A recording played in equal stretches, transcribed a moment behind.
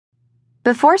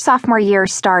Before sophomore year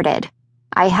started,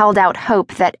 I held out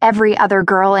hope that every other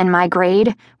girl in my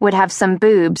grade would have some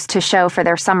boobs to show for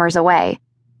their summers away.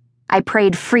 I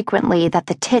prayed frequently that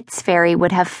the tits fairy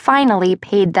would have finally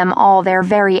paid them all their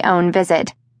very own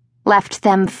visit, left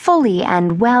them fully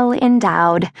and well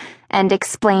endowed, and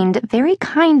explained very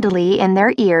kindly in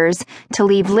their ears to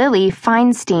leave Lily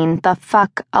Feinstein the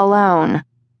fuck alone.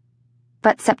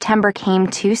 But September came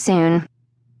too soon,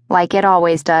 like it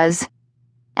always does.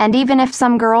 And even if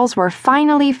some girls were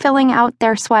finally filling out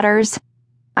their sweaters,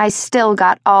 I still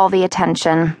got all the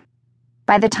attention.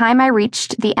 By the time I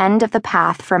reached the end of the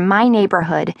path from my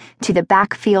neighborhood to the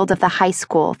backfield of the high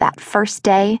school that first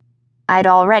day, I'd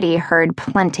already heard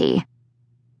plenty.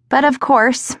 But of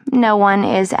course, no one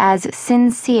is as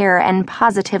sincere and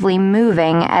positively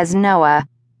moving as Noah.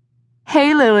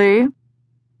 "Hey, Lily,"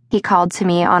 he called to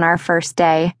me on our first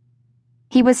day.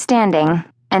 He was standing,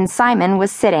 and Simon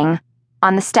was sitting,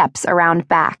 on the steps around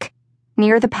back,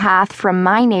 near the path from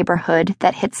my neighborhood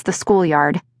that hits the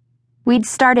schoolyard. We'd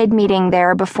started meeting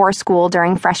there before school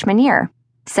during freshman year,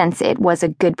 since it was a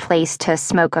good place to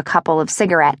smoke a couple of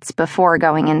cigarettes before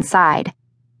going inside.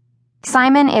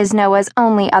 Simon is Noah's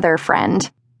only other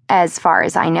friend, as far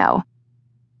as I know.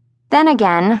 Then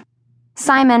again,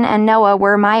 Simon and Noah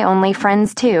were my only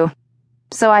friends too,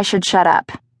 so I should shut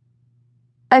up.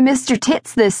 "I missed your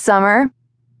tits this summer.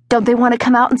 Don't they want to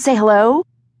come out and say hello?"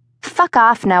 "Fuck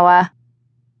off, Noah."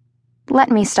 Let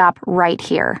me stop right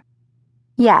here.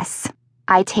 Yes,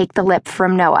 I take the lip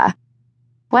from Noah.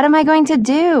 What am I going to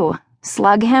do?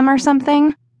 Slug him or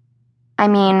something? I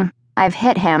mean, I've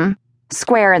hit him,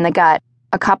 square in the gut,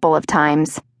 a couple of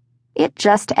times. It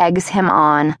just eggs him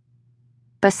on.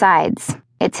 Besides,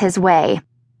 it's his way,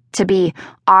 to be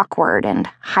awkward and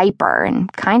hyper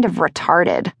and kind of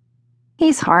retarded.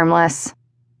 He's harmless.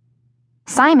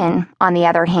 Simon, on the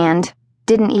other hand,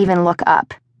 didn't even look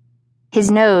up. His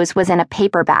nose was in a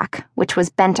paperback, which was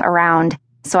bent around,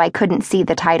 so I couldn't see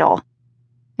the title.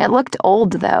 It looked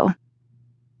old, though.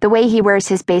 The way he wears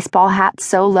his baseball hat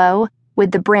so low,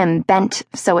 with the brim bent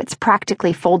so it's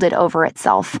practically folded over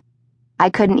itself. I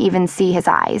couldn't even see his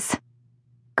eyes.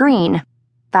 Green,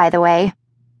 by the way,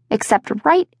 except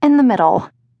right in the middle,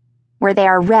 where they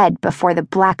are red before the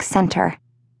black center.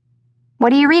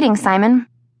 "What are you reading, Simon?"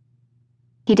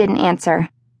 He didn't answer.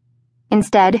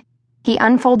 Instead, he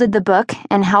unfolded the book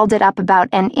and held it up about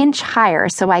an inch higher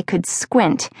so I could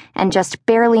squint and just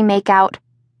barely make out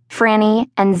Franny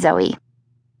and Zoe.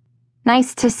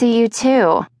 "Nice to see you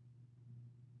too."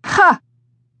 "Huh,"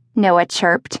 Noah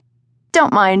chirped.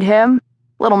 "Don't mind him.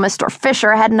 Little Mr.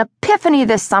 Fisher had an epiphany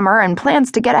this summer and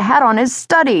plans to get ahead on his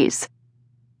studies."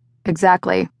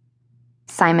 "Exactly,"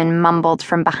 Simon mumbled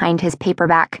from behind his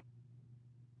paperback.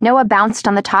 Noah bounced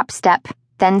on the top step,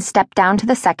 then stepped down to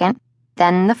the second,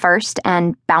 then the first,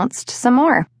 and bounced some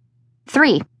more.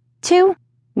 3, 2,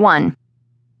 1.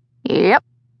 "Yep,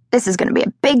 this is going to be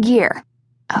a big year.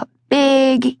 A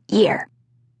big year."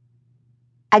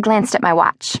 I glanced at my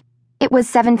watch. It was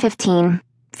 7:15,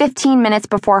 15 minutes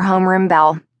before homeroom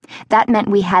bell. That meant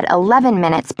we had 11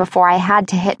 minutes before I had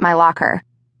to hit my locker.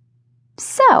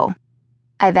 "So,"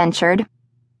 I ventured,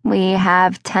 "we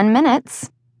have 10 minutes.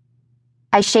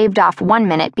 I shaved off 1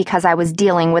 minute because I was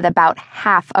dealing with about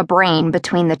half a brain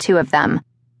between the two of them.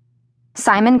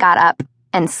 Simon got up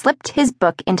and slipped his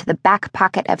book into the back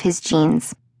pocket of his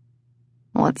jeans.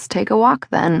 "Let's take a walk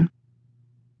then."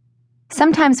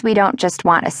 Sometimes we don't just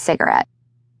want a cigarette.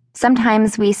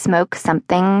 Sometimes we smoke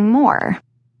something more.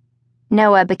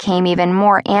 Noah became even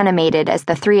more animated as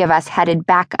the three of us headed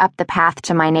back up the path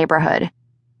to my neighborhood.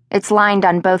 It's lined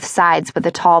on both sides with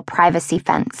a tall privacy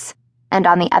fence. And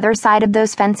on the other side of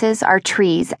those fences are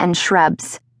trees and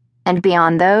shrubs, and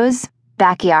beyond those,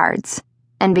 backyards,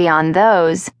 and beyond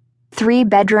those,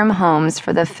 3-bedroom homes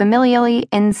for the familially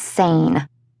insane.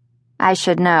 I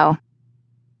should know.